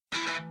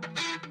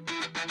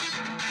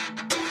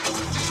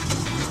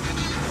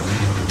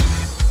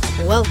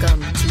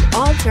Welcome to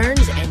All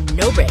Turns and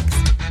No Breaks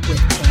with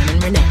Tam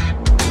and Renee.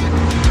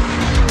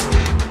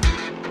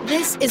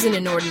 This isn't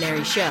an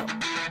ordinary show.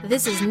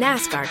 This is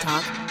NASCAR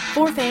talk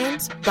for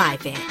fans by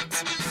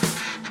fans.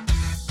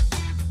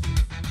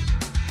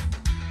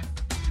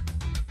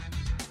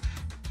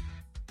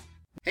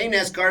 Hey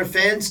NASCAR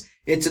fans,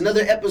 it's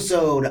another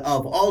episode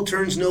of All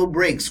Turns No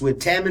Breaks with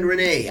Tam and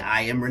Renee.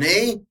 I am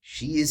Renee,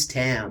 she is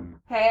Tam.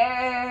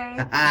 Hey.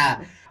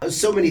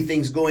 So many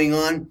things going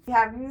on.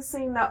 Have you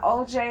seen the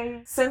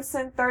O.J.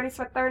 Simpson 30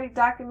 for 30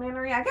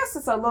 documentary? I guess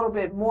it's a little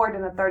bit more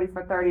than a 30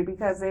 for 30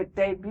 because it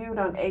debuted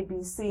on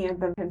ABC and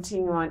then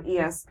continue on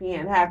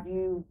ESPN. Have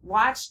you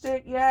watched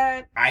it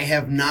yet? I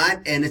have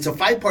not, and it's a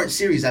 5-part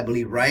series, I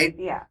believe, right?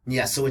 Yeah.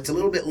 Yeah, so it's a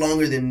little bit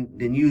longer than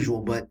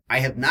usual, but I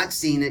have not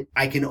seen it.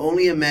 I can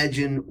only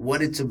imagine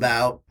what it's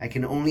about. I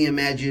can only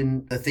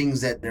imagine the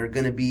things that are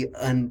going to be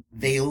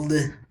unveiled,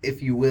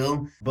 if you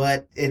will,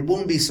 but it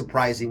won't be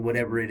surprising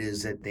whatever it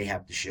is that they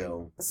have to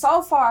show.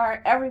 So far,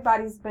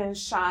 everybody's been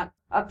shocked.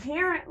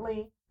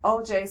 Apparently,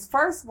 OJ's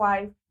first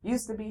wife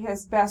used to be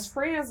his best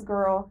friend's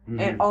girl,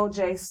 and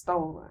OJ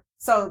stole her.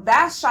 So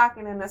that's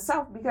shocking in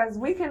itself because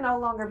we can no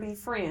longer be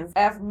friends.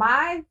 If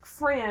my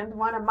friend,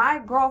 one of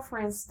my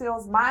girlfriends,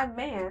 steals my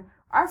man,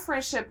 our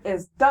friendship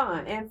is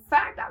done. In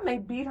fact, I may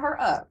beat her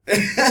up.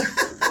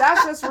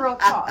 That's just real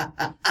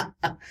talk.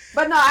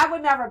 But no, I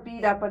would never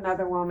beat up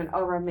another woman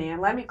over a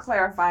man. Let me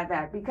clarify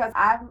that because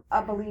I'm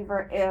a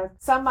believer if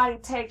somebody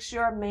takes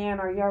your man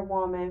or your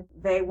woman,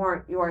 they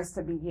weren't yours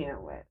to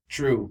begin with.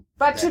 True.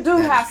 But you do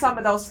have some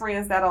of those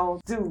friends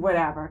that'll do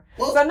whatever.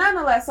 Well, so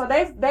nonetheless, so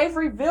they've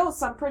revealed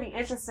some pretty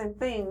interesting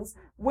things.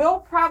 We'll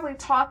probably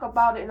talk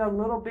about it a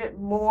little bit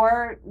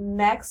more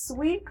next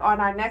week on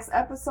our next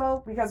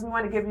episode because we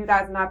want to give you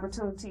guys an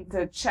opportunity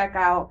to check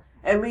out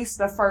at least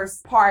the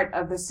first part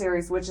of the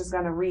series, which is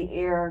going to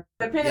re-air.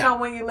 Depending on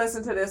when you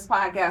listen to this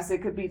podcast,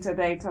 it could be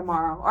today,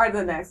 tomorrow, or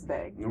the next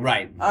day.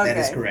 Right. Okay. That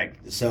is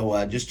correct.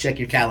 So just check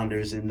your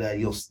calendars, and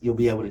you'll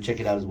be able to check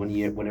it out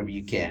whenever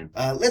you can.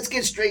 Let's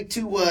get straight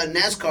to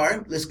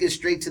NASCAR. Let's get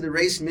straight to the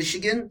race.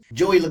 Michigan.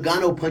 Joey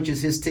Logano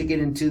punches his ticket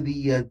into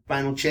the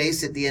final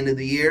chase at the end of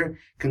the year.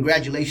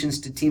 Congratulations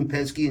to Team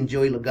Penske and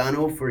Joey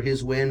Logano for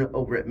his win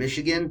over at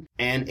Michigan,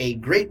 and a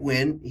great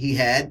win he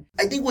had.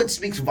 I think what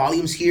speaks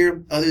volumes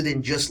here, other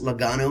than just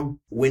Logano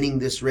winning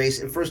this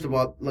race, and first of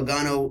all,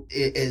 Logano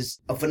is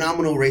a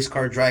phenomenal race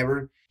car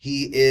driver.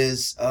 He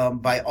is,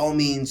 by all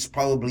means,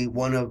 probably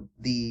one of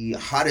the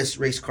hottest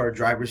race car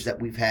drivers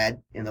that we've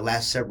had in the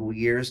last several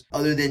years,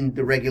 other than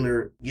the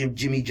regular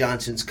Jimmy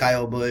Johnsons,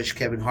 Kyle Busch,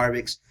 Kevin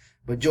Harvick's.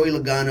 But Joey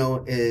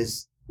Logano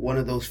is one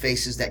of those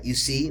faces that you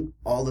see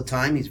all the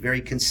time. He's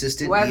very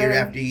consistent year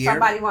after year.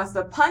 Somebody wants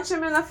to punch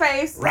him in the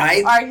face,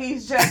 right? Or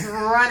he's just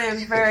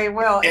running very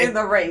well in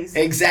the race.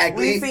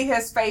 Exactly. We see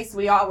his face,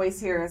 we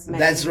always hear his name.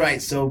 That's right.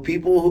 So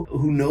people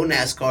who know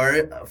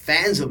NASCAR,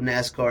 fans of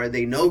NASCAR,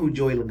 they know who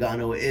Joey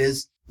Logano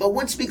is. But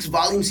what speaks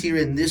volumes here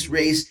in this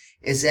race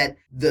is that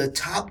the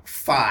top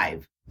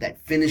 5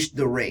 that finished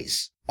the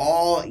race,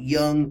 all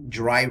young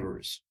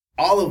drivers,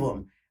 all of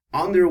them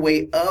on their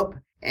way up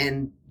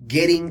and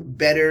getting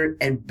better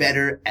and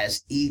better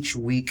as each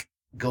week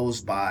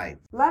goes by.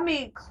 Let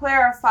me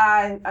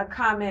clarify a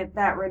comment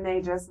that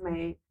Renee just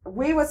made.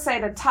 We would say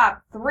the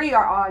top 3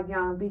 are all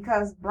young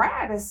because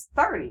Brad is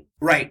 30.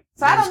 Right.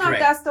 So I don't know if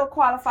that still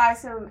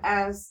qualifies him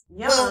as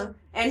young. Well,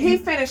 and he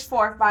finished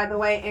 4th, by the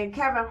way, and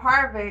Kevin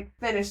Harvick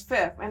finised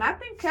 5th. And I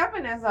think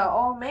Kevin is an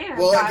old man.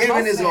 Well,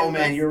 Kevin is an old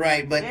man, you're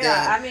right. But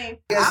yeah, I mean,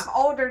 I'm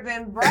older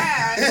than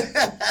Brad.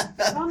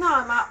 I don't know,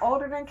 am I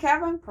older than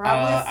Kevin?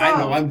 Probably so. I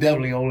know, I'm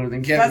definitely older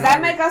than Kevin. Does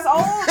that make us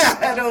old?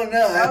 I don't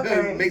know.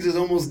 Okay. It makes us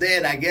almost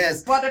dead, I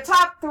guess. Well, the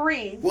top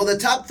 3. Well, the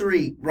top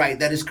 3, right,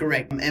 that is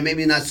correct. And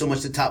maybe not so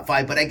much the top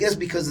 5, but I guess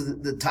because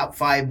of the top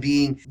 5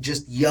 being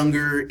just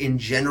younger in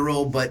general,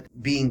 but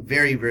being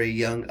very, very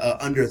young,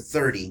 under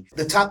 30.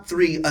 The top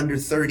 3 under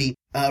 30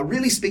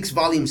 really speaks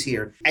volumes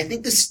here. I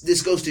think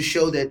this goes to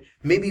show that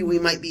maybe we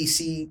might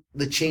see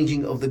the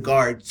changing of the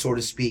guard, so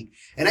to speak.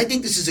 And I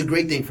think this is a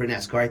great thing for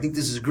NASCAR. I think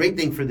this is a great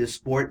thing for this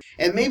sport.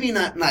 And maybe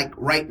not like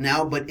right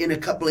now, but in a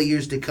couple of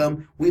years to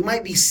come, we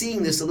might be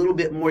seeing this a little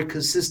bit more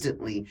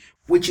consistently,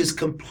 which is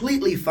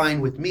completely fine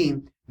with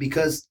me.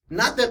 Because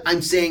not that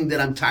I'm saying that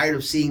I'm tired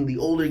of seeing the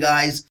older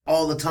guys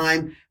all the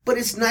time, but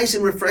it's nice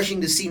and refreshing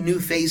to see new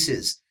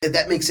faces, if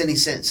that makes any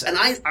sense. And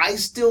I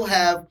still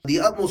have the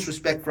utmost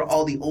respect for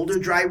all the older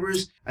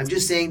drivers. I'm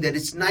just saying that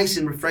it's nice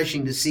and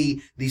refreshing to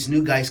see these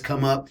new guys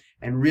come up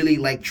and really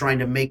like trying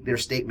to make their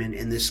statement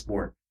in this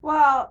sport.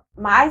 Well,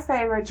 my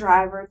favorite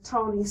driver,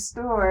 Tony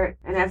Stewart,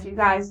 and if you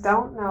guys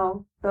don't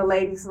know, the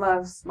ladies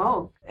love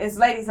smoke. It's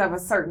ladies of a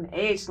certain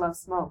age love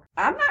smoke.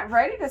 I'm not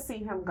ready to see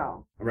him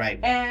go.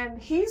 Right.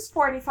 And he's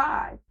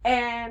 45.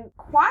 And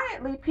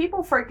quietly,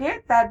 people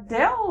forget that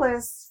Dale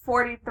is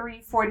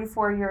 43,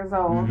 44 years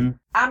old. Mm-hmm.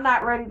 I'm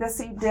not ready to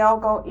see Dale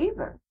go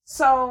either.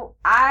 So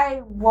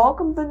I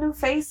welcome the new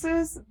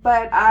faces,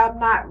 but I'm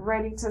not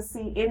ready to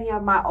see any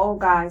of my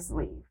old guys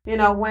leave. You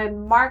know,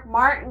 when Mark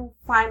Martin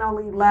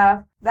finally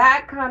left,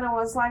 that kind of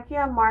was like,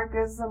 yeah, Mark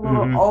is a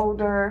little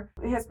older.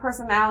 His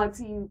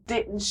personality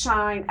didn't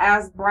shine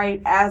as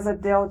bright as a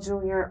Dale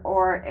Jr.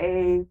 or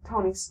a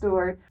Tony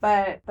Stewart.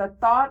 But the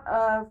thought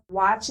of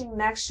watching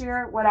next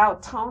year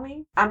without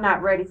Tony, I'm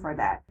not ready for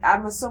that.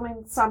 I'm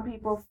assuming some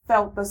people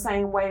felt the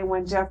same way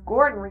when Jeff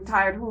Gordon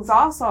retired, who's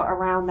also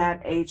around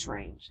that age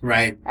range.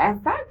 Right. In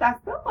fact, I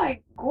feel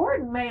like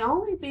Gordon may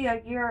only be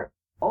a year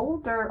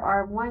older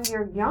or 1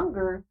 year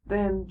younger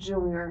than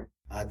Junior.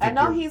 I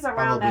know he's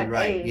around that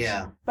age.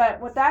 Yeah.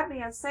 But with that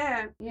being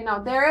said, you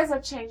know, there is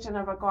a changing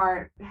of a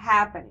guard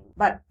happening,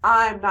 but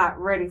I'm not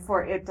ready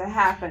for it to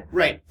happen.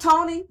 Right.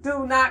 Tony,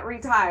 do not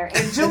retire.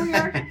 And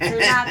Junior, do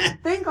not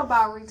think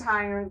about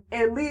retiring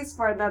at least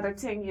for another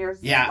 10 years.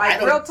 Yeah.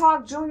 Like real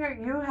talk, Junior,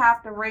 you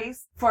have to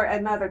race for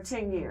another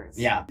 10 years.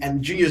 Yeah.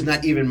 And Junior's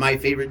not even my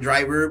favorite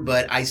driver,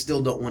 but I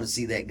still don't want to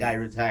see that guy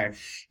retire.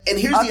 And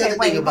here's the other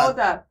thing about... hold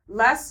up.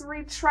 Let's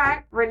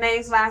retract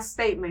Renee's last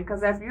statement,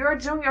 because if you're a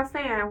Junior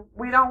fan,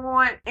 we don't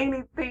want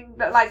anything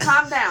that, like,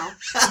 calm down.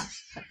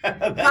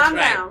 Calm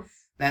down.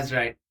 That's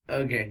right.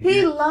 Okay.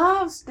 He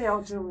loves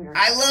Dale Jr.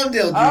 I love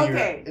Dale Jr.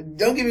 Okay.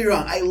 Don't get me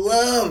wrong. I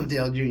love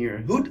Dale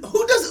Jr.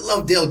 Who doesn't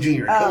love Dale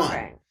Jr.? Come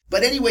on.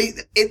 But anyway,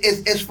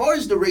 as far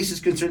as the race is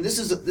concerned, this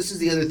is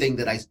the other thing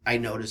that I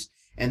noticed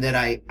and that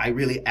I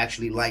really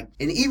actually liked.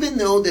 And even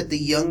though that the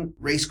young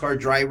race car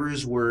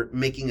drivers were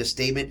making a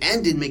statement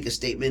and did make a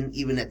statement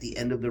even at the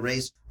end of the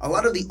race, a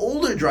lot of the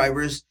older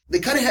drivers, they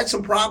kind of had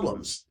some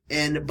problems.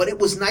 But it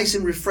was nice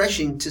and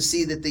refreshing to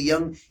see that the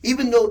young,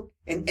 even though,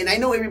 and I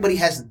know everybody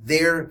has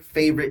their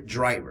favorite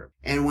driver.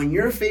 And when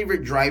your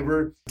favorite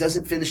driver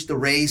doesn't finish the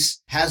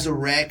race, has a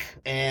wreck,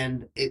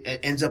 and it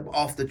ends up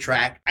off the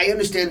track, I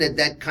understand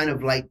that kind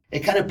of like, it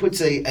kind of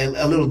puts a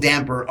little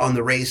damper on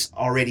the race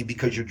already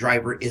because your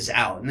driver is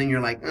out. And then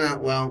you're like,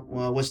 well,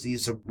 what's the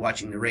use of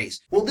watching the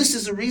race? Well, this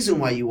is the reason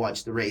why you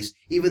watch the race,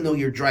 even though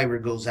your driver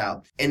goes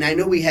out. And I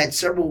know we had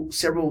several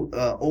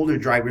older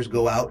drivers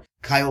go out.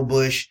 Kyle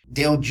Busch,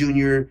 Dale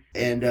Jr.,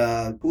 and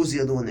who was the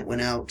other one that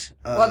went out?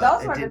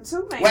 Those were the two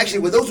main ones. Well,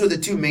 actually, those were the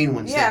two main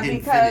ones that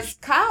didn't finish.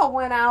 Kyle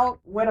went out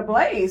with a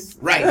blaze.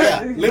 Right, yeah,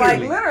 literally. Like,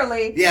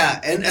 literally.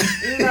 Yeah, and...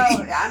 you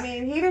know, I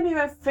mean, he didn't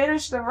even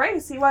finish the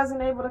race. He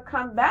wasn't able to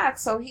come back,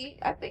 so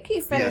I think he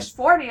finished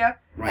 40th.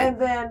 Right. And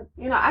then,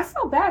 you know, I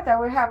feel bad that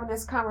we're having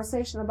this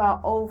conversation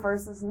about old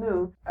versus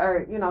new,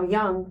 or, you know,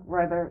 young,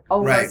 rather,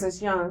 old versus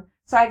young.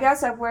 So I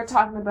guess if we're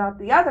talking about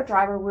the other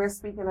driver, we're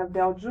speaking of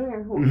Dale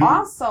Jr., who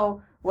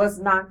also was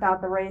knocked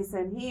out the race,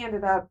 and he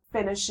ended up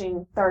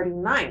finishing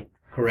 39th.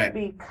 Correct.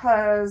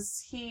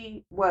 Because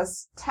he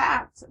was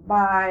tapped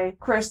by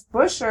Chris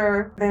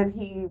Buescher, then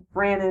he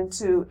ran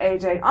into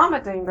AJ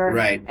Allmendinger,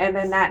 right, and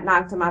then that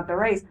knocked him out the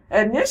race.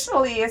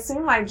 Initially, it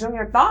seemed like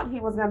Junior thought he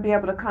was going to be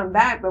able to come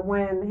back, but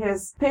when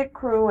his pit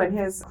crew and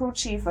his crew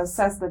chief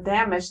assessed the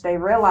damage, they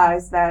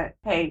realized that,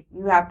 hey,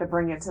 you have to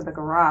bring it to the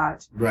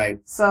garage. Right.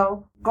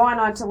 So going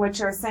on to what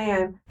you're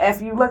saying,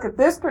 if you look at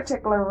this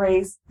particular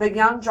race, the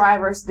young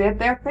drivers did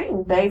their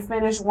thing. They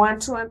finished 1,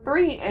 2, and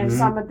 3, and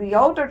some of the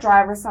older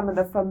drivers, some of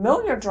the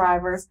familiar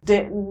drivers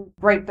didn't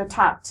break the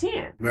top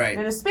 10. Right.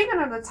 And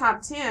speaking of the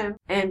top 10,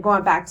 and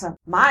going back to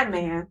my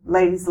man,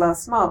 Ladies Love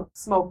Smoke,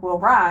 Smoke Will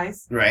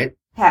Rise. Right.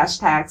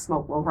 Hashtag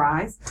Smoke Will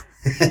Rise.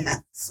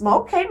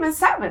 Smoke came in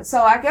 7th.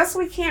 So I guess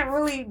we can't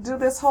really do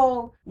this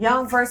whole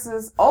young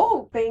versus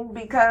old thing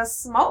because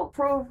Smoke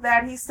proved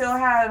that he still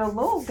had a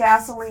little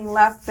gasoline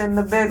left in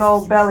the big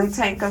old belly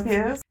tank of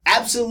his.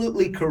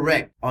 Absolutely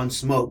correct on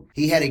Smoke.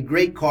 He had a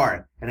great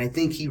car, and I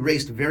think he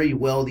raced very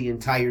well the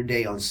entire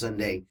day on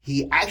Sunday.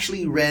 He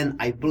actually ran,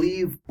 I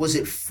believe, was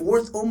it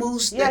 4th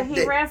almost? Yeah,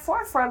 he ran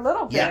 4th for a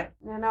little bit,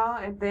 you know,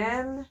 and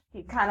then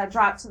he kind of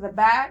dropped to the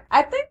back.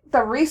 I think the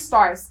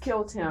restarts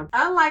killed him.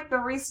 Unlike the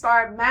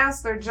restart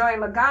master, Joey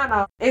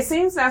Logano, it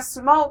seems that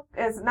Smoke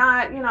is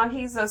not, you know,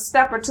 he's a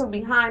step or two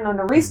behind on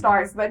the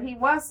restarts, but he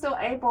was still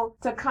able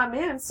to come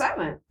in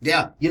 7th.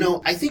 Yeah, you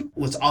know, I think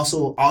what's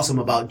also awesome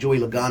about Joey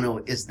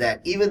Logano is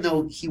that even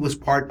though he was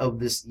part of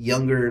this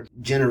younger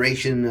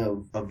generation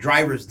of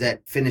drivers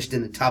that finished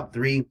in the top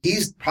 3,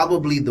 he's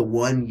probably the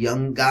one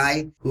young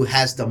guy who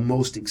has the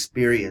most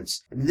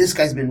experience. And this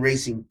guy's been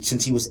racing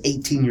since he was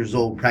 18 years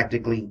old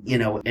practically, you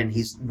know, and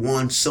he's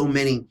won so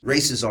many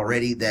races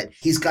already that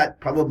he's got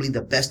probably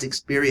the best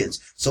experience.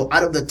 So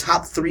out of the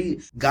top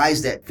 3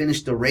 guys that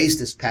finished the race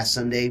this past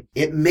Sunday,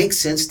 it makes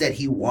sense that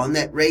he won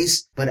that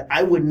race, but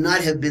I would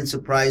not have been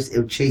surprised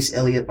if Chase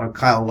Elliott or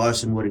Kyle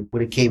Larson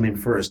would have came in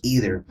first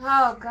either.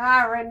 Oh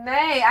God,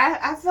 Renee,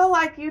 I feel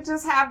like you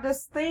just have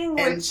this thing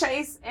with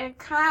Chase and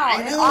Kyle.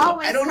 I know.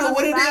 I don't know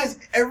what it is.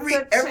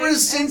 Ever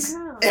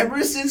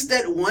since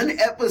that one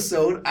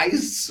episode, I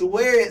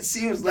swear it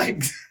seems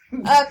like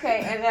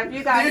okay, and if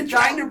you guys they're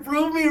trying to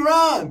prove me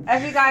wrong.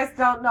 If you guys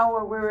don't know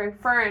what we're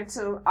referring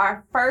to,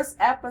 our first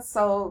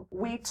episode,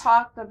 we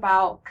talked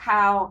about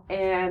Kyle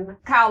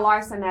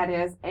Larson, that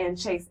is, and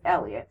Chase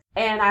Elliott.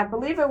 And I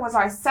believe it was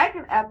our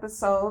second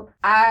episode,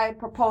 I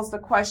proposed a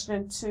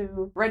question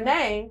to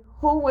Renee,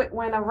 who would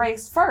win a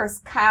race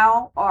first,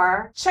 Kyle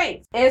or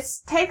Chase?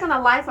 It's taken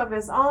a life of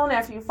its own.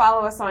 If you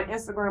follow us on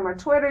Instagram or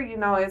Twitter, you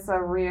know it's a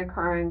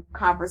reoccurring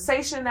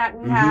conversation that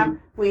we have.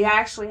 We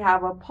actually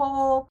have a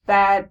poll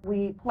that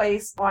we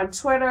placed on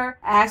Twitter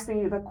asking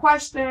you the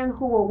question,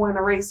 who will win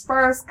a race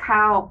first,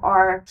 Kyle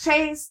or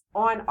Chase?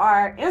 On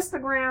our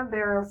Instagram,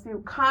 there are a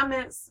few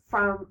comments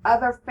from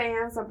other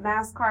fans of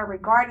NASCAR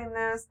regarding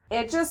this.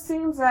 It just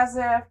seems as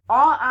if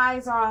all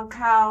eyes are on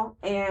Kyle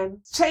and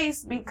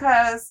Chase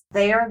because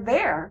they are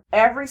there.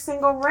 Every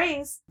single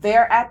race,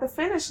 they're at the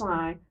finish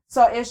line.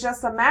 So it's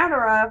just a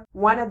matter of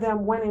one of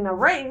them winning a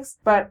race.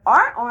 But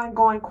our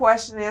ongoing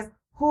question is,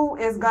 who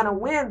is going to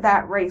win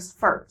that race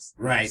first?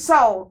 Right.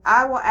 So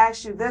I will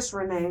ask you this,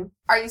 Renee.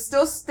 Are you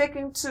still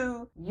sticking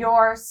to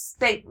your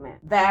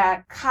statement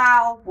that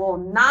Kyle will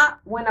not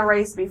win a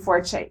race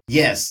before Chase?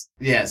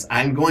 Yes,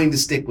 I'm going to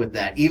stick with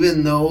that.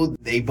 Even though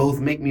they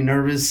both make me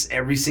nervous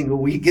every single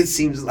week, it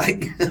seems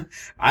like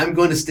I'm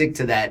going to stick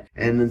to that.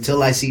 And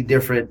until I see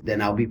different,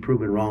 then I'll be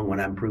proven wrong when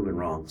I'm proven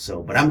wrong.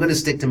 So, but I'm going to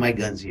stick to my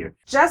guns here.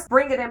 Just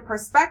bring it in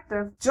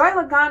perspective. Joey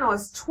Logano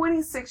is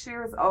 26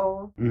 years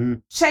old.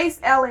 Chase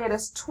Elliott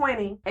is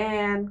 20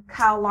 and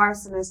Kyle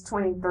Larson is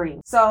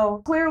 23.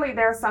 So clearly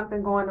there's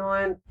something going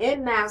on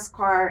in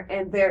NASCAR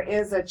and there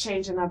is a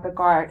changing of the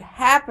guard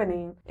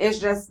happening. It's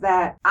just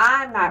that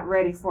I'm not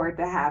ready for it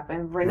to happen.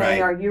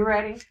 Renee, Are you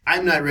ready?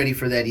 I'm not ready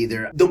for that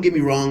either. Don't get me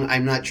wrong.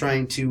 I'm not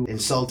trying to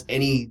insult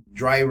any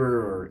driver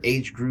or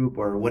age group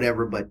or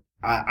whatever, but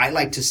I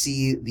like to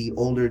see the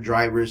older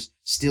drivers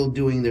still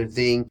doing their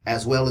thing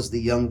as well as the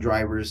young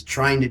drivers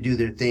trying to do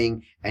their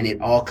thing and it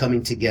all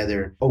coming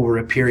together over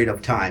a period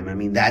of time. I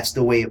mean, that's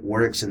the way it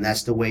works and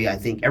that's the way I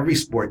think every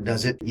sport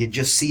does it. You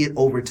just see it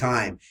over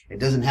time. It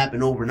doesn't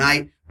happen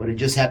overnight, but it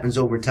just happens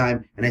over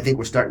time. And I think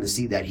we're starting to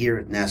see that here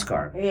at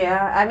NASCAR.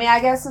 Yeah, I mean, I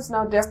guess it's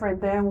no different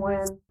than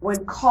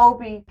when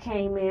Kobe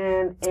came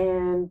in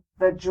and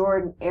the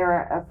Jordan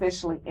era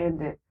officially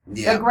ended.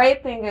 Yeah. The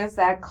great thing is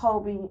that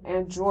Kobe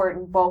and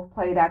Jordan both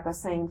played at the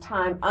same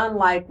time,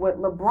 unlike with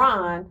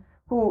LeBron,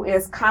 who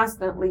is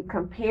constantly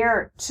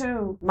compared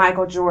to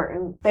Michael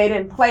Jordan. They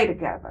didn't play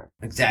together.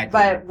 Exactly.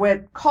 But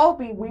with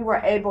Kobe, we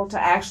were able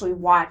to actually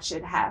watch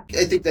it happen.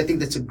 I think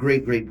that's a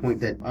great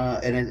point that,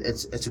 and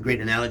it's a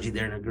great analogy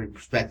there and a great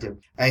perspective.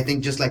 I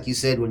think just like you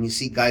said, when you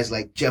see guys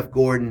like Jeff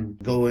Gordon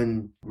go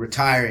and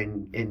retire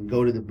and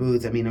go to the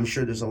booth, I mean, I'm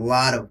sure there's a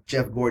lot of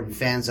Jeff Gordon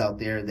fans out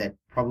there that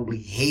probably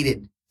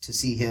hated to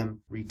see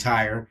him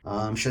retire.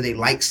 I'm sure they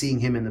like seeing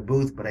him in the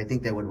booth, but I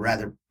think they would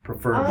rather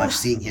prefer much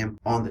seeing him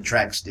on the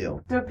track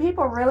still. Do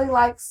people really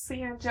like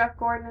seeing Jeff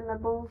Gordon in the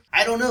booth?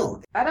 I don't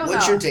know.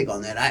 What's your take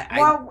on that?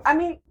 I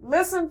mean,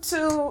 listen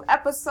to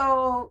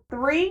episode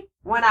 3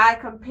 when I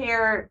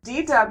compared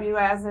DW,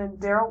 as in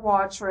Darrell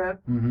Waltrip,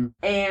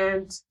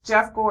 and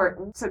Jeff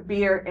Gordon to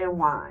beer and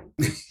wine.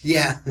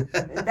 Yeah.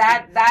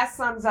 that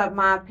sums up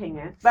my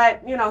opinion.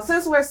 But, you know,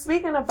 since we're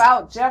speaking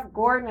about Jeff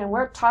Gordon and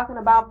we're talking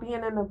about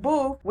being in the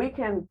booth, we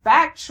can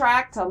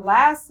backtrack to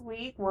last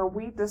week when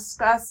we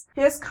discussed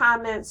his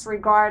comments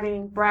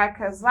regarding Brad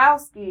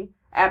Keselowski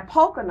at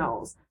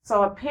Poconos.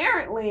 So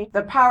apparently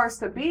the powers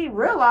to be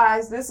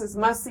realized this is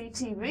must-see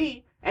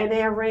TV, and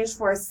they arranged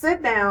for a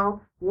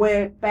sit-down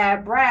with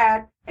Bad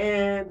Brad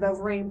and the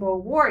Rainbow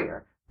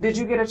Warrior. Did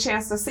you get a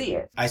chance to see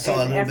it? I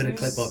saw a little bit of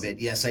clip of it.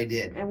 Yes, I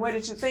did. And what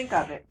did you think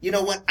of it? You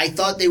know what? I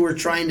thought they were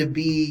trying to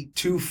be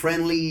too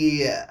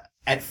friendly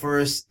at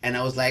first, and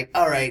I was like,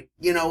 all right,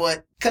 you know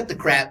what? Cut the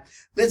crap.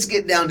 Let's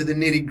get down to the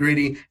nitty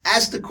gritty.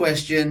 Ask the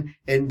question,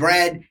 and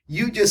Brad,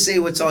 you just say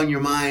what's on your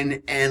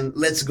mind, and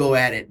let's go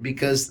at it.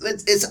 Because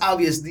it's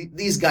obvious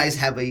these guys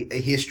have a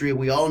history.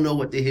 We all know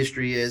what the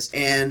history is,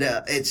 and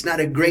it's not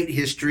a great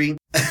history,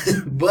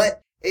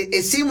 but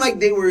it seemed like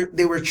they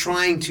were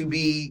trying to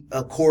be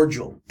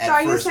cordial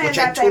at first, which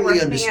I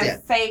totally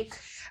understand. Fake?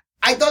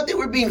 I thought they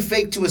were being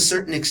fake to a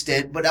certain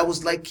extent, but I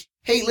was like,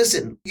 hey,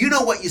 listen, you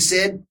know what you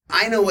said,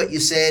 I know what you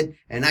said,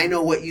 and I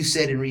know what you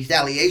said in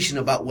retaliation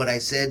about what I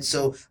said,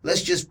 so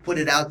let's just put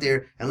it out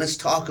there and let's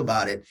talk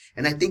about it.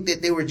 And I think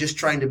that they were just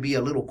trying to be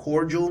a little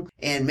cordial,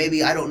 and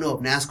maybe, I don't know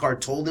if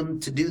NASCAR told them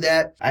to do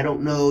that. I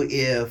don't know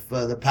if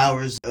the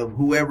powers of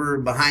whoever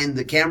behind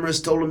the cameras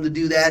told them to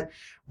do that,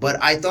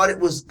 but I thought it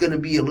was going to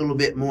be a little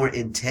bit more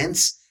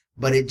intense.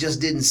 But it just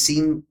didn't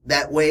seem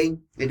that way.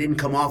 It didn't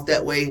come off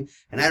that way.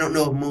 And I don't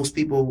know if most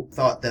people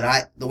thought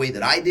the way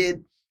that I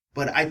did,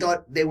 but I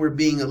thought they were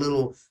being a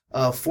little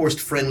forced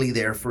friendly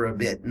there for a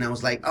bit. And I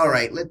was like, all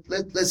right,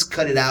 let's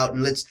cut it out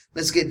and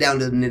let's get down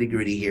to the nitty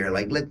gritty here.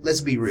 Like,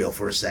 let's be real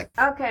for a sec.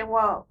 Okay,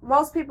 well,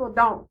 most people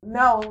don't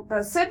know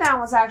the sit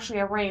down was actually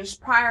arranged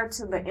prior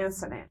to the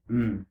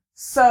incident.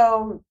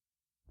 So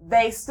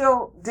they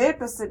still did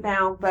the sit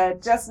down,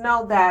 but just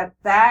know that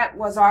that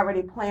was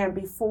already planned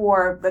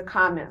before the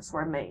comments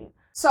were made.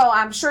 So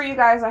I'm sure you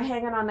guys are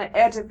hanging on the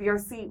edge of your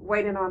seat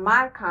waiting on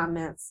my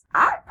comments.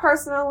 I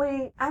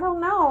personally, I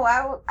don't know.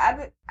 I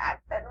didn't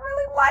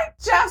really like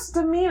Jeff's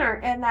demeanor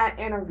in that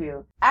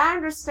interview. I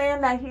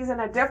understand that he's in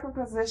a different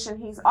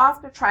position. He's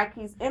off the track.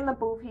 He's in the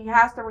booth. He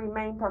has to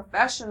remain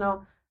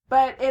professional.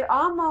 But it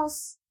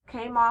almost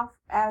came off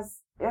as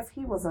if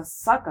he was a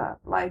sucker.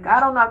 Like, I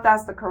don't know if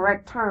that's the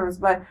correct terms,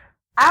 but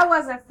I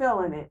wasn't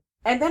feeling it.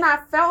 And then I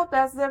felt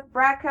as if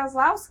Brad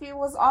Keselowski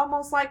was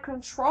almost like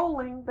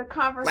controlling the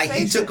conversation. Like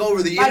he took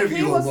over the interview.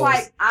 He was almost.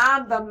 like,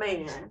 I'm the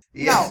man.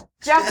 Yeah. No,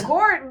 Jeff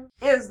Gordon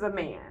is the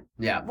man.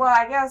 Yeah. Well,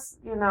 I guess,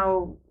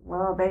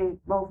 they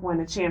both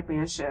won a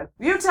championship.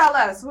 You tell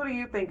us, who do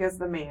you think is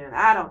the man?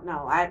 I don't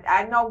know.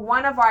 I know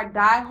one of our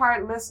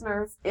diehard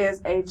listeners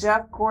is a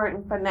Jeff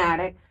Gordon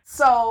fanatic.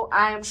 So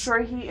I am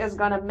sure he is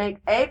going to make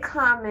a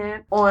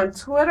comment on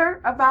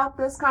Twitter about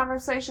this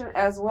conversation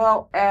as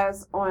well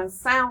as on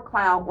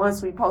SoundCloud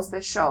once we post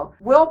this show.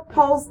 We'll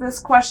pose this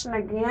question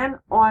again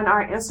on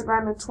our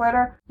Instagram and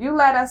Twitter. You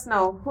let us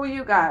know who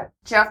you got,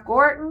 Jeff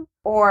Gordon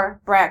or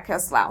Brad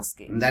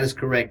Keselowski. That is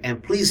correct.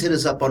 And please hit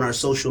us up on our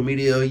social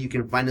media. You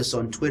can find us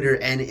on Twitter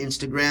and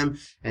Instagram.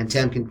 And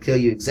Tam can tell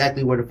you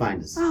exactly where to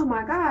find us. Oh,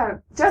 my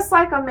God. Just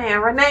like a man.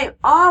 Renee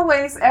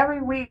always,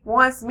 every week,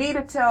 wants me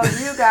to tell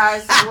you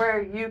guys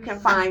where you can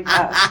find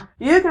us.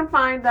 You can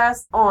find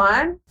us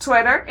on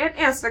Twitter and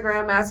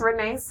Instagram, as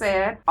Renee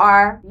said.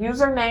 Our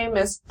username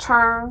is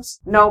Turns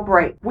No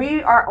Break.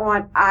 We are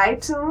on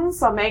iTunes,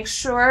 so make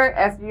sure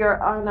if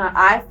you're on an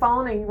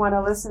iPhone and you want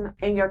to listen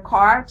in your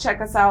car,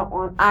 check us out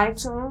on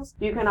iTunes.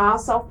 You can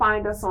also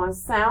find us on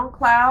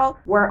SoundCloud.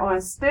 We're on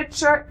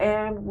Stitcher,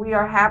 and we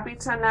are happy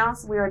to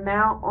announce we are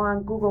now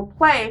on Google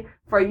Play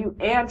for you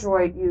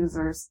Android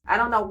users. I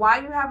don't know why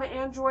you have an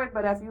Android,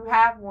 but if you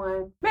have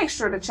one, make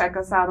sure to check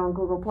us out on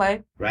Google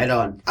Play. Right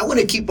on. I want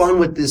to keep on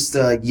with this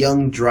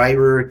young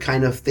driver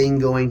kind of thing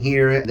going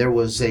here. There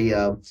was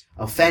a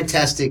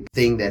fantastic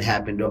thing that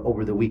happened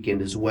over the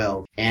weekend as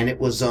well. And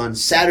it was on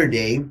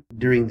Saturday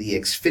during the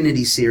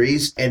Xfinity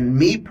Series. And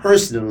me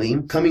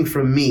personally, coming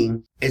from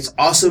me, it's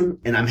awesome,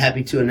 and I'm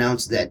happy to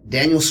announce that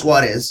Daniel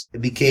Suarez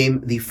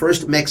became the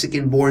first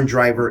Mexican-born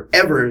driver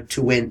ever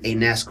to win a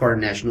NASCAR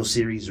National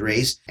Series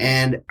race.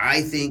 And I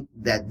think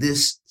that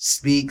this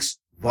speaks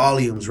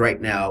volumes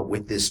right now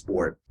with this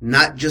sport.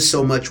 Not just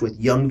so much with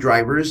young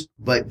drivers,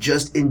 but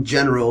just in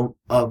general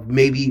of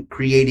maybe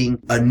creating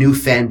a new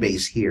fan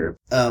base here.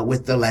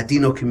 With the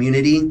Latino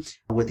community,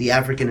 with the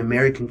African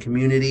American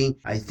community,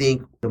 I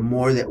think the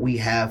more that we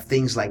have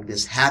things like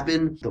this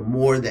happen, the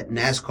more that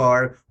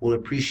NASCAR will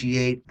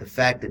appreciate the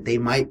fact that they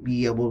might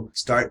be able to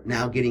start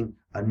now getting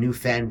a new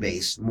fan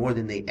base more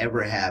than they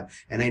ever have.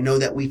 And I know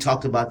that we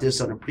talked about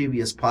this on a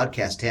previous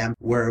podcast, Tam,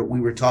 where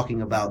we were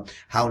talking about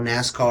how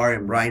NASCAR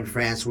and Brian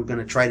France were going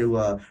to try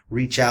to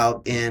reach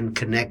out and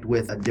connect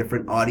with a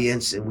different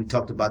audience. And we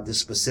talked about this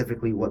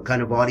specifically, what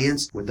kind of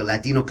audience with the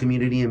Latino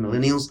community and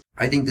millennials.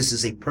 I think this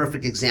is a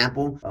perfect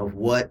example of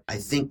what I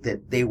think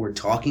that they were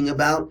talking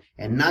about.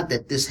 And not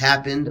that this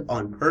happened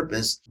on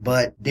purpose,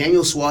 but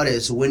Daniel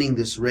Suarez winning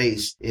this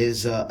race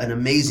is an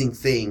amazing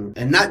thing.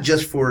 And not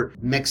just for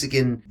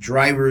Mexican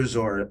drivers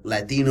or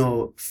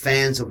Latino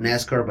fans of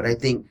NASCAR, but I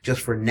think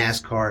just for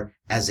NASCAR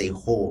as a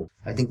whole.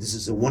 I think this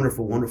is a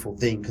wonderful, wonderful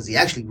thing because he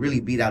actually really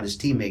beat out his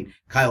teammate,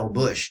 Kyle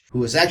Busch,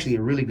 who is actually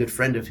a really good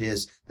friend of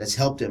his that's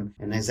helped him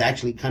and has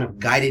actually kind of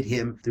guided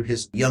him through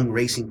his young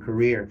racing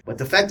career. But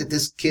the fact that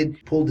this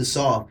kid pulled this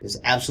off is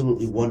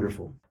absolutely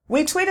wonderful.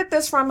 We tweeted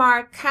this from our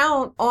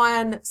account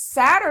on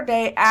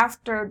Saturday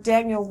after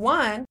Daniel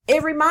won.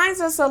 It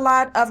reminds us a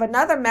lot of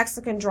another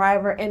Mexican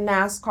driver in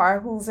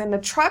NASCAR who's in the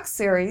Truck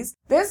Series.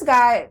 This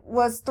guy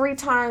was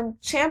 3-time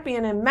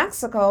champion in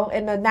Mexico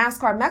in the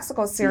NASCAR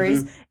Mexico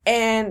Series,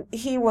 and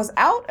he was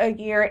out a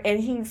year, and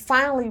he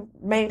finally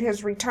made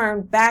his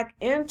return back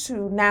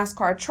into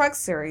NASCAR Truck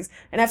Series.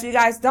 And if you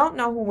guys don't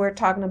know who we're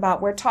talking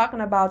about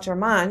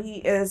Germán. He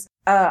is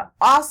an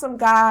awesome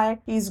guy.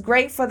 He's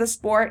great for the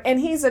sport, and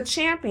he's a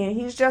champion.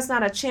 He's just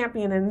not a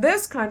champion in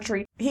this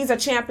country. He's a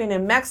champion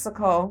in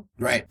Mexico,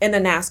 right, in the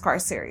NASCAR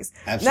series.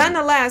 Absolutely.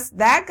 Nonetheless,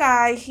 that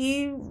guy,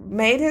 he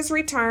made his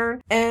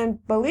return,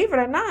 and believe it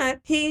or not,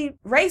 he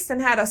raced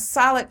and had a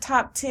solid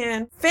top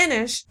 10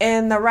 finish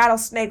in the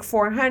Rattlesnake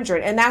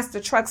 400, and that's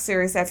the Truck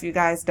Series if you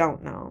guys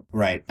don't know.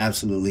 Right,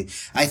 absolutely.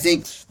 I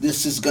think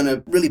this is going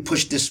to really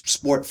push this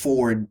sport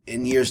forward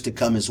in years to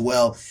come as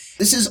well.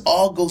 This is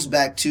all goes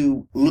back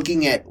to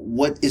looking at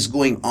what is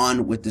going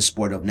on with the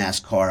sport of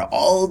NASCAR.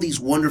 All these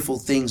wonderful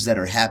things that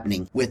are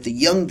happening with the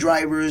young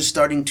drivers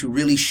starting to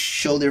really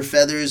show their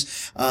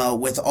feathers,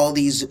 with all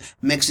these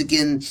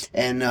Mexican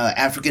and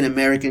African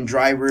American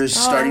drivers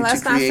starting to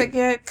create. Let's not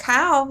forget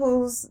Kyle,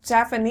 who's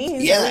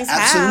Japanese. Yeah,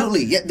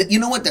 absolutely. Yeah, you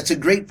know what? That's a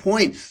great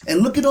point.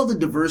 And look at all the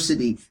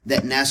diversity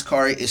that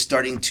NASCAR is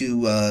starting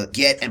to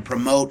get and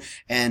promote,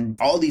 and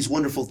all these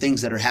wonderful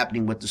things that are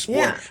happening with the sport.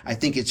 Yeah. I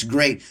think it's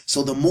great.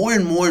 So the more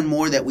and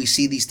more that we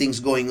see these things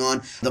going going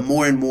on, the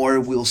more and more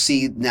we'll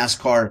see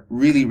NASCAR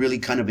really, really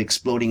kind of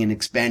exploding and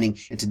expanding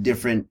into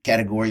different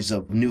categories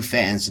of new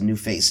fans and new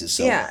faces.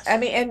 So yeah, I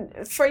mean,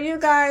 and for you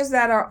guys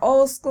that are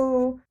old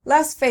school,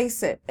 let's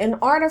face it, in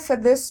order for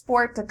this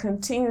sport to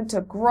continue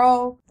to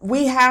grow,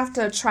 we have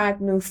to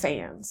attract new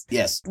fans.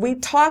 yes. We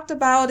talked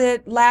about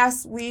it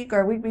last week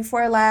or week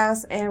before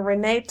last, and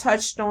Renee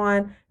touched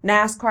on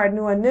NASCAR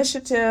new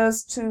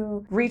initiatives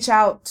to reach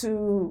out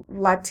to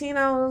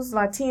Latinos,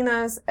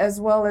 Latinas, as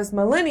well as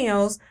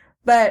millennials.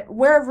 But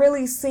we're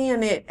really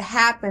seeing it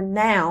happen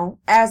now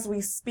as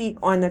we speak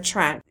on the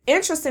track.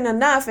 Interesting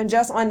enough, and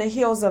just on the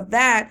heels of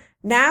that,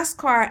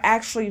 NASCAR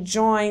actually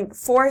joined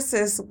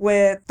forces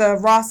with the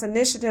Ross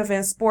Initiative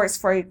in Sports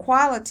for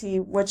Equality,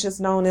 which is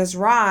known as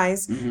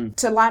RISE,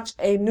 to launch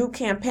a new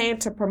campaign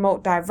to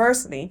promote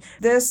diversity.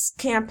 This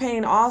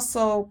campaign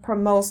also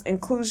promotes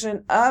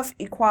inclusion of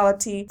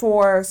equality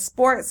for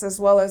sports as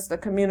well as the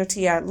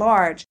community at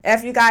large.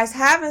 If you guys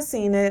haven't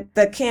seen it,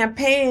 the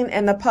campaign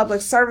and the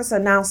public service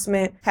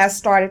announcement has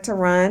started to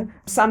run.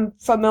 Some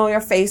familiar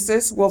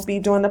faces will be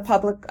doing the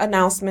public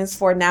announcements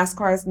for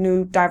NASCAR's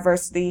new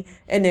diversity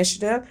initiative.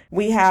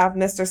 We have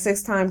Mr.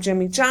 Six-time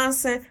Jimmy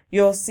Johnson.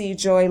 You'll see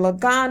Joey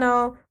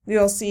Logano.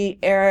 You'll see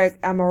Eric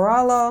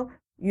Amarillo.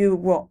 You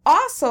will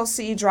also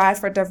see Drive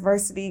for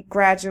Diversity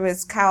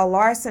graduates Kyle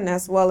Larson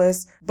as well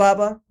as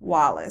Bubba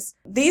Wallace.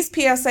 These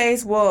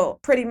PSAs will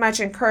pretty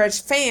much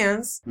encourage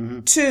fans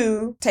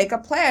to take a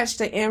pledge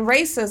to end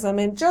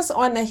racism. And just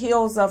on the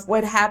heels of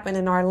what happened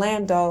in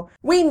Orlando,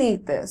 we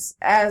need this.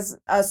 As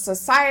a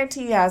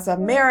society, as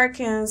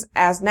Americans,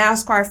 as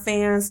NASCAR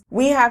fans,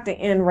 we have to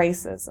end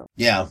racism.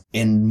 Yeah,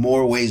 in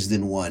more ways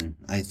than one,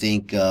 I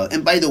think.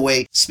 And by the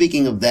way,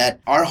 speaking of that,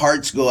 our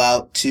hearts go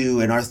out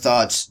to and our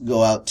thoughts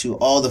go out to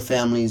all the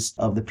families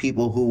of the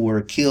people who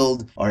were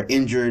killed or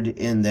injured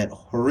in that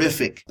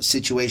horrific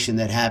situation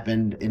that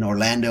happened in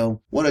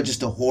Orlando. What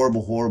just a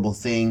horrible, horrible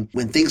thing.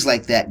 When things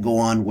like that go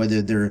on,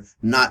 whether they're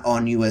not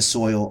on U.S.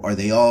 soil or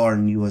they are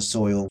on U.S.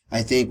 soil,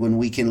 I think when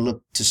we can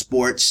look to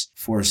sports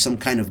for some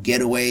kind of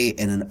getaway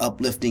and an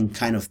uplifting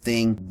kind of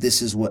thing,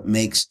 this is what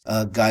makes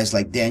guys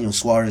like Daniel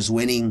Suarez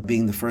winning,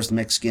 being the first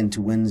Mexican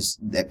to win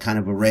that kind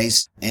of a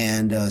race,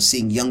 and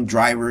seeing young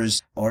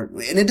drivers,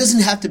 and it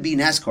doesn't have to be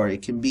NASCAR.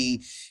 It can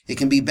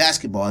be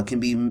basketball, it can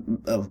be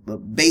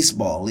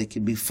baseball, it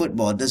can be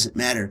football. It doesn't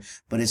matter.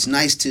 But it's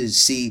nice to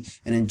see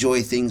and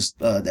enjoy things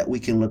that we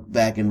can look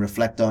back and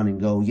reflect on and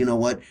go, you know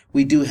what?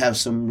 We do have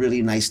some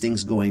really nice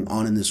things going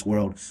on in this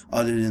world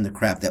other than the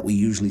crap that we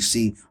usually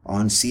see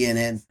on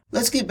CNN.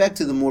 Let's get back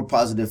to the more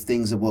positive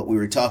things of what we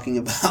were talking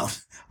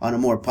about. On a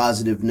more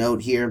positive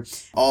note here,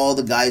 all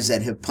the guys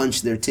that have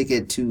punched their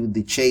ticket to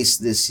the chase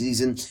this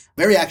season.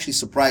 Very actually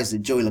surprised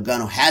that Joey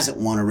Logano hasn't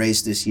won a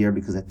race this year,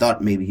 because I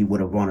thought maybe he would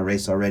have won a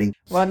race already.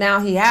 Well, now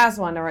he has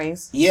won a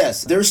race.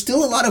 Yes, there's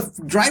still a lot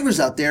of drivers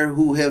out there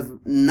who have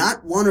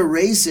not won a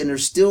race and are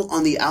still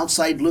on the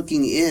outside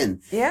looking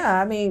in.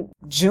 Yeah, I mean,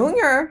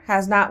 Junior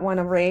has not won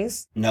a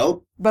race.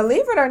 Nope.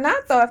 Believe it or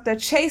not, though, if the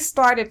chase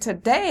started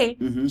today,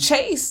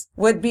 Chase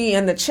would be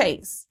in the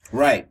chase.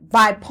 Right.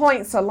 By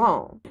points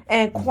alone.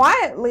 And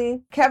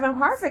quietly, Kevin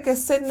Harvick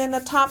is sitting in the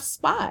top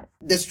spot.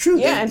 That's true.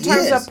 Yeah, in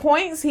terms of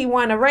points, he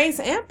won a race,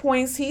 and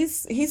points,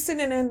 he's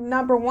sitting in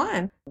number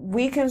one.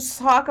 We can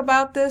talk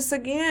about this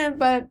again,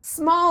 but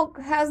Smoke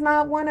has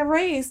not won a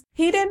race.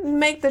 He didn't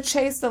make the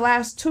chase the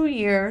last 2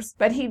 years,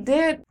 but he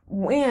did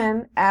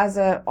win as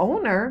an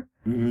owner.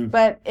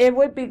 But it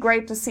would be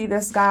great to see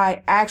this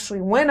guy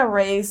actually win a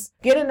race,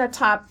 get in the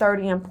top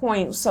 30 in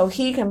points so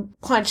he can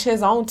punch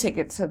his own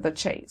ticket to the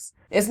chase.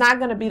 It's not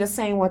going to be the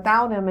same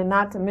without him, and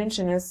not to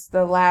mention it's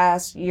the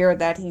last year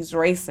that he's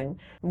racing.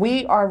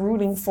 We are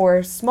rooting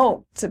for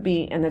Smoke to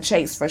be in the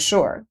chase for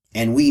sure.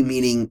 And we,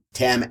 meaning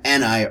Tam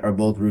and I, are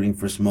both rooting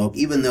for Smoke,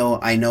 even though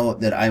I know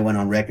that I went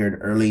on record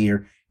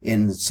earlier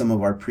in some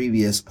of our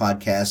previous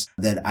podcasts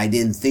that I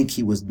didn't think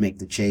he would make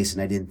the chase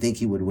and I didn't think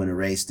he would win a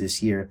race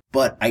this year.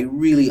 But I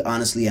really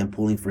honestly am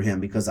pulling for him,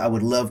 because I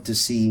would love to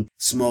see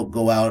Smoke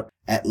go out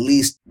at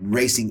least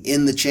racing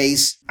in the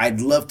chase.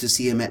 I'd love to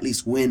see him at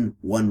least win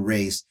one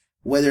race.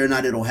 Whether or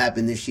not it'll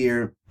happen this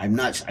year,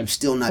 I'm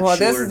still not sure. Well,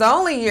 this is the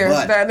only year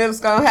that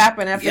it's going to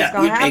happen if it's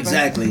going to happen.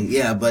 Exactly.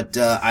 Yeah, but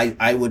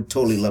I would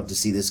totally love to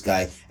see this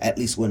guy at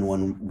least win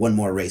one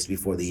more race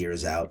before the year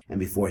is out and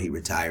before he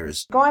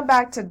retires. Going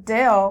back to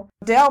Dale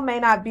may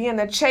not be in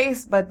the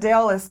chase, but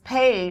Dale is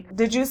paid.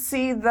 Did you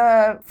see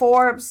the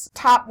Forbes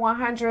top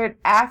 100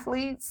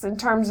 athletes in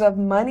terms of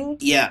money?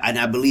 Yeah, and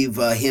I believe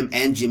him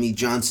and Jimmy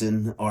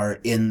Johnson are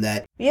in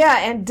that. Yeah,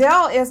 and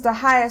Dale is the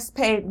highest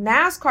paid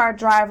NASCAR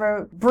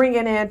driver,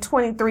 bringing in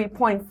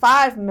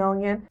 $23.5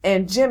 million,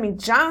 and Jimmy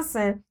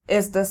Johnson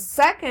is the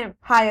second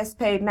highest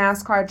paid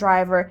NASCAR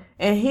driver,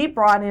 and he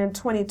brought in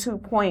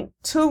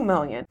 $22.2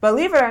 million.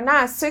 Believe it or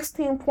not,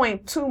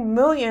 $16.2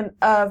 million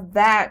of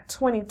that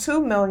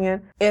 $22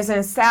 million is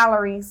in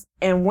salaries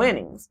and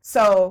winnings.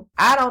 So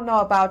I don't know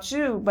about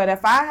you, but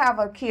if I have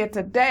a kid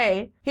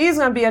today, he's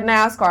going to be a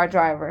NASCAR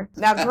driver.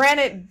 Now,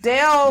 granted,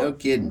 Dale, No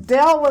kidding.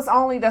 Dale was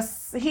only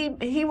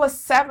he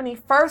was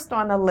 71st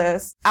on the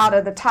list out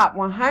of the top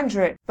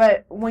 100.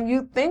 But when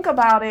you think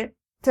about it,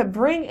 to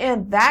bring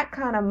in that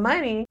kind of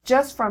money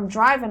just from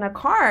driving a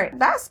car,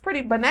 that's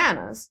pretty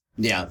bananas.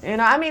 Yeah. You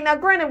know, I mean, now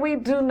granted, we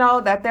do know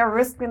that they're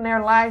risking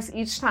their lives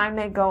each time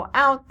they go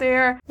out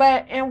there.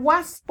 But in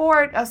what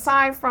sport,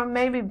 aside from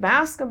maybe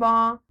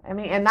basketball, I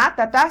mean, and not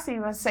that that's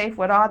even safe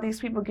with all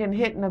these people getting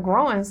hit in the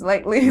groins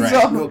lately. Right.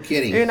 So, No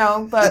kidding. You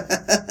know, but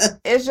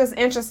it's just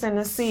interesting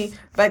to see.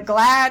 But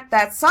glad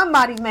that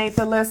somebody made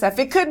the list. If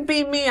it couldn't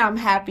be me, I'm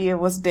happy it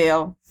was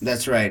Dale.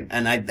 That's right.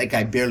 And I think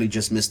I barely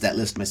just missed that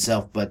list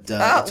myself, but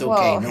it's okay.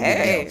 Well, No big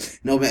hey.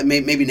 deal. No,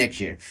 maybe next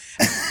year.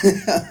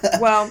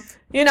 Well,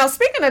 you know,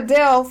 speaking of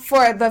Dale,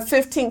 for the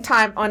 15th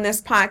time on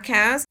this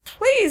podcast,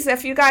 please,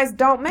 if you guys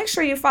don't, make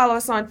sure you follow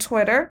us on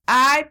Twitter.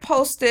 I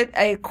posted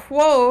a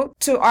quote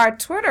to our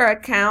Twitter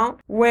account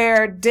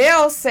where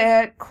Dale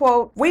said,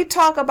 quote, "We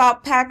talk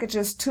about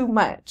packages too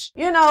much."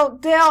 You know,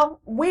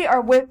 Dale, we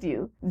are with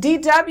you.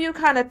 DW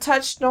kind of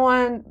touched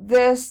on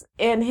this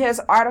in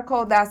his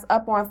article that's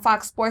up on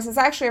Fox Sports. It's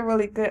actually a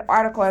really good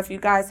article if you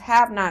guys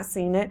have not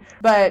seen it,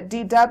 but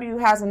DW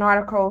has an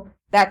article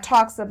that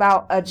talks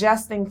about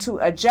adjusting to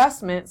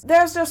adjustments.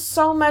 There's just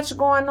so much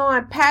going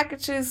on.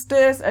 Packages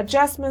this,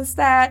 adjustments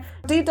that.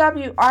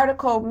 DW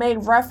article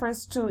made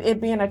reference to it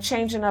being a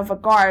changing of a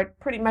guard,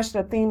 pretty much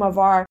the theme of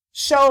our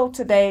show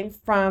today,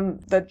 from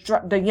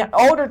the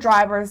older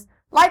drivers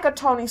like a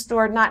Tony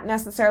Stewart not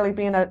necessarily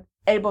being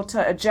able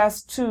to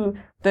adjust to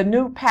the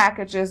new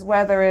packages,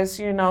 whether it's,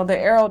 you know, the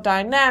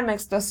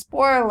aerodynamics, the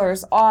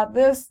spoilers, all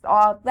this,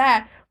 all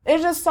that.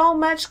 There's just so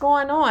much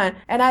going on.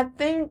 And I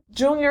think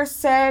Junior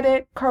said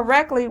it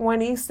correctly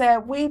when he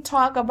said, we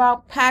talk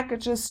about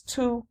packages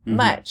too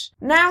much.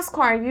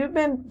 NASCAR, you've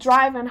been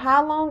driving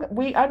how long?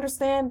 We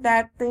understand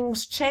that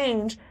things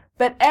change,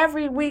 but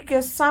every week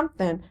is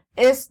something.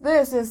 It's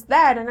this, it's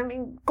that. And I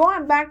mean,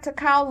 going back to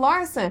Kyle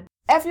Larson,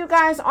 if you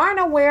guys aren't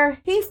aware,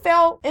 he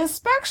failed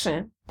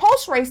inspection.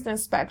 Post-race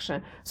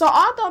inspection. So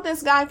although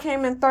this guy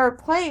came in third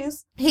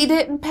place, he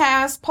didn't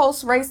pass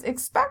post-race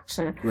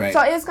inspection. Right.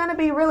 So it's going to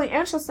be really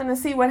interesting to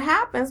see what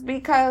happens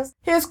because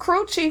his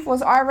crew chief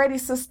was already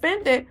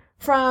suspended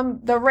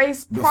from the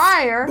race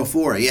prior.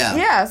 Before, yeah.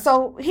 Yeah,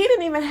 so he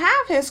didn't even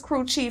have his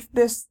crew chief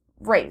this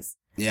race.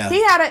 Yeah.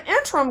 He had an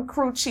interim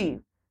crew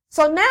chief.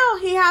 So now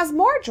he has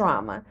more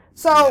drama.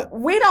 So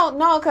we don't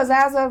know because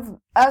as of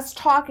us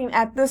talking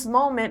at this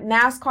moment,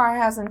 NASCAR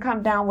hasn't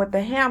come down with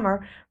the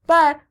hammer.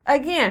 But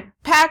again,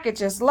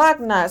 packages, lug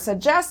nuts,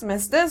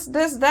 adjustments, this,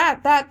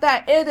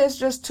 that, it is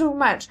just too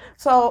much.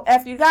 So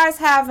if you guys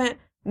haven't,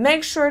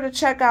 make sure to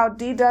check out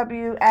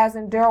DW, as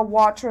in Darrell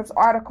Waltrip's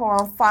article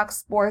on Fox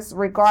Sports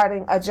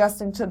regarding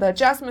adjusting to the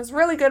adjustments.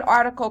 Really good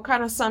article,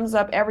 kind of sums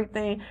up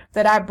everything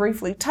that I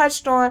briefly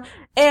touched on.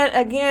 And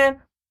again,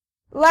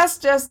 let's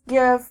just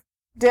give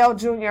Dale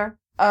Jr.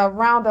 a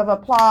round of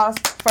applause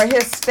for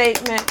his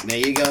statement. There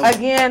you go.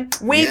 Again,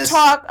 we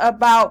talk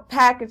about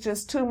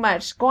packages too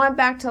much. Going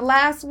back to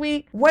last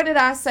week, what did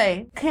I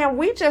say? Can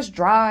we just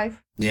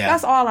drive? Yeah.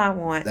 That's all I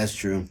want. That's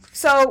true.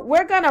 So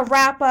we're going to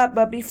wrap up,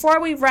 but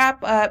before we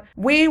wrap up,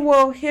 we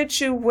will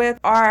hit you with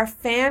our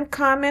fan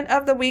comment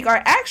of the week.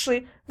 Or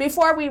actually,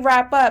 before we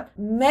wrap up,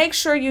 make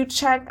sure you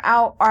check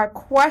out our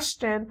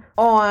question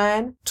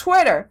on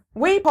Twitter.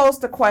 We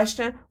posed the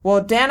question,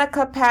 will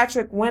Danica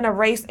Patrick win a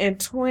race in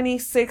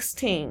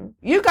 2016?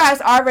 You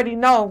guys already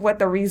know what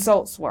the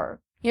results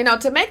were. You know,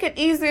 to make it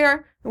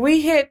easier,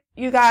 we hit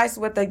you guys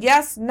with a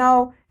yes,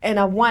 no, and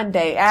a one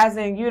day, as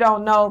in you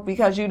don't know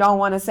because you don't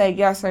want to say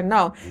yes or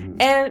no.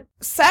 And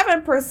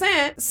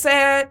 7%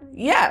 said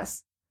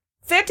yes,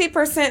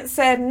 50%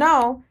 said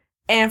no,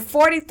 and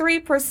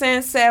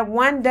 43% said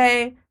one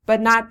day, but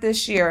not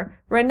this year.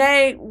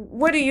 Renee,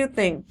 what do you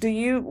think?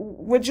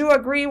 Would you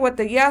agree with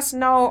the yes,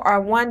 no,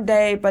 or one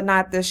day, but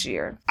not this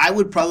year? I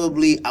would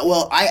probably,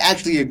 I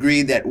actually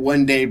agree that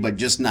one day, but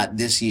just not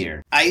this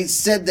year. I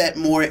said that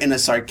more in a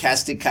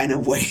sarcastic kind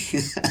of way,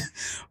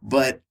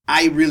 but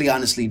I really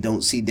honestly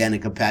don't see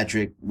Danica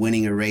Patrick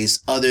winning a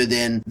race, other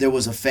than there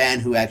was a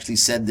fan who actually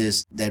said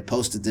this, that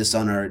posted this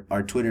on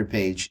our Twitter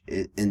page,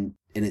 and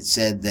it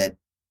said that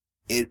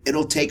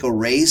it'll take a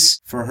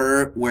race for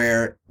her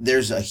where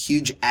there's a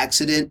huge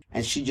accident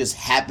and she just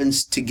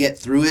happens to get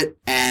through it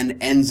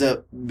and ends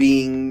up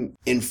being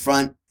in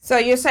front. So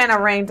you're saying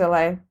a rain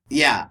delay?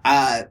 Yeah.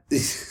 Are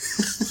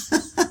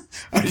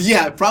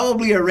Yeah,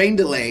 probably a rain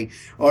delay,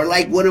 or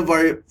like one of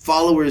our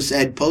followers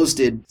had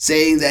posted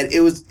saying that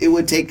it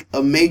would take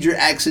a major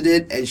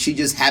accident and she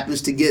just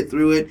happens to get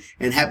through it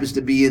and happens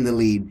to be in the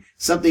lead.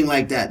 Something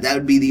like that. That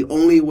would be the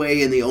only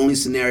way and the only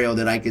scenario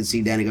that I could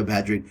see Danica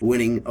Patrick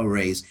winning a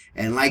race.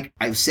 And like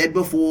I've said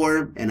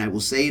before, and I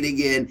will say it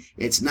again,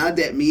 it's not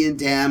that me and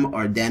Tam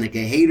are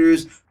Danica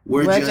haters.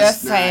 We're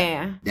just not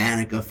saying.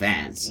 Danica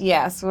fans.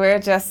 Yes, we're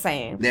just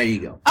saying. There you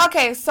go.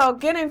 Okay, so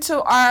getting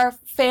to our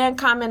fan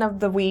comment of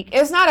the week.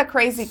 It's not a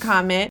crazy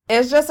comment.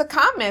 It's just a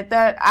comment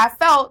that I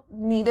felt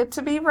needed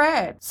to be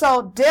read.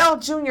 So Dale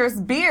Jr.'s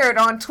Beard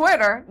on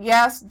Twitter.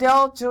 Yes,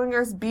 Dale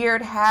Jr.'s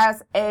Beard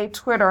has a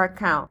Twitter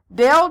account.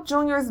 Dale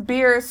Jr.'s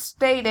Beard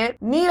stated,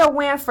 need a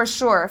win for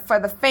sure for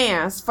the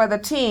fans, for the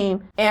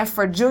team, and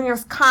for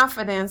Junior's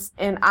confidence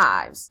in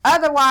Ives.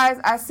 Otherwise,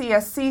 I see a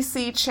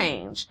CC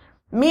change.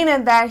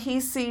 Meaning that he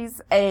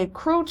sees a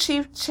crew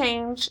chief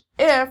change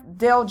if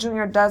Dale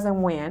Jr.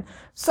 doesn't win.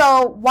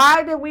 So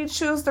why did we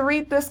choose to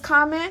read this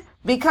comment?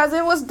 Because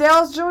it was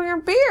Dale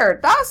Jr.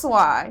 Beard. That's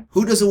why.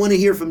 Who doesn't want to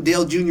hear from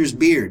Dale Jr.'s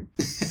Beard?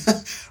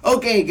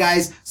 Okay,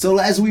 guys. So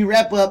as we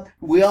wrap up,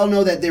 we all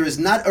know that there is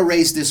not a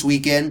race this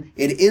weekend.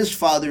 It is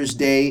Father's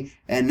Day,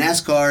 and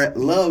NASCAR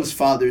loves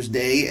Father's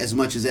Day as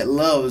much as it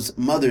loves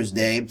Mother's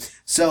Day.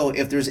 So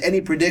if there's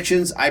any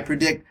predictions, I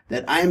predict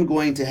that I'm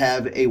going to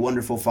have a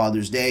wonderful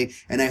Father's Day,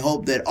 and I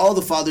hope that all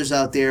the fathers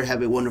out there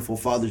have a wonderful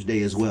Father's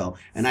Day as well.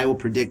 And I will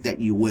predict that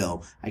you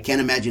will. I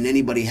can't imagine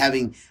anybody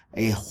having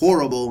a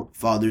horrible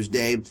Father's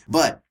Day,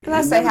 but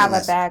unless they have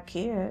a bad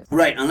kid.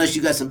 Right, unless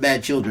you got some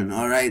bad children,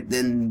 all right,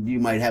 then you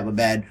might have a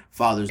bad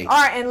Father's Day.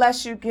 Or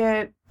unless you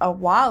get a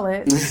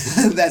wallet.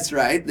 That's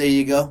right, there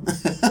you go.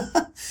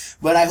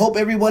 But I hope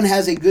everyone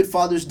has a good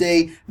Father's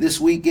Day this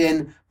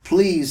weekend.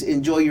 Please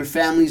enjoy your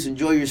families,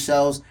 enjoy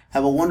yourselves,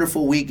 have a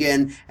wonderful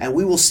weekend, and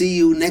we will see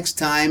you next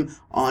time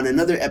on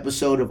another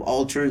episode of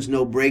All Turns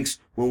No Breaks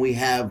when we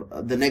have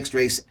the next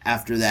race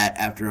after that,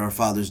 after our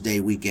Father's Day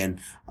weekend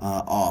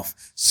off.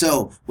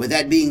 So with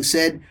that being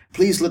said,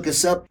 please look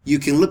us up. You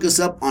can look us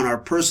up on our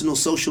personal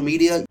social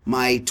media.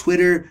 My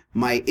Twitter,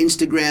 my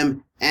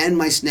Instagram, and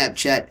my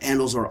Snapchat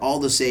handles are all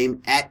the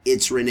same, at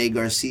It's Rene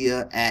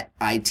Garcia, at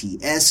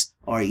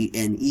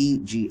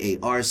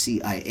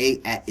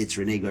ITSRENEGARCIA, at It's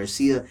Rene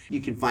Garcia. You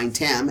can find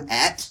Tam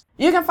at...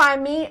 You can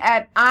find me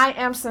at I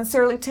Am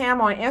Sincerely Tam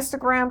on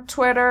Instagram,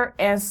 Twitter,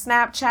 and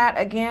Snapchat.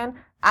 Again,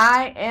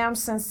 I Am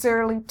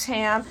Sincerely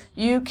Tam.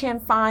 You can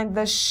find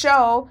the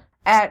show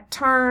at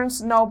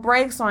Turns No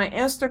Breaks on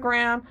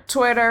Instagram,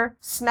 Twitter,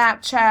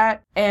 Snapchat,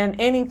 and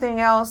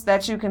anything else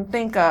that you can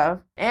think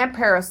of, and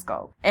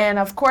Periscope. And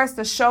of course,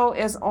 the show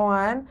is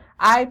on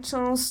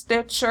iTunes,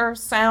 Stitcher,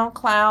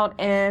 SoundCloud,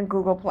 and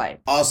Google Play.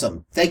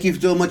 Awesome. Thank you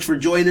so much for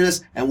joining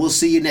us, and we'll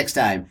see you next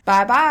time.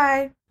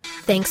 Bye-bye.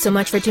 Thanks so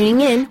much for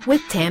tuning in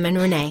with Tam and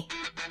Renee.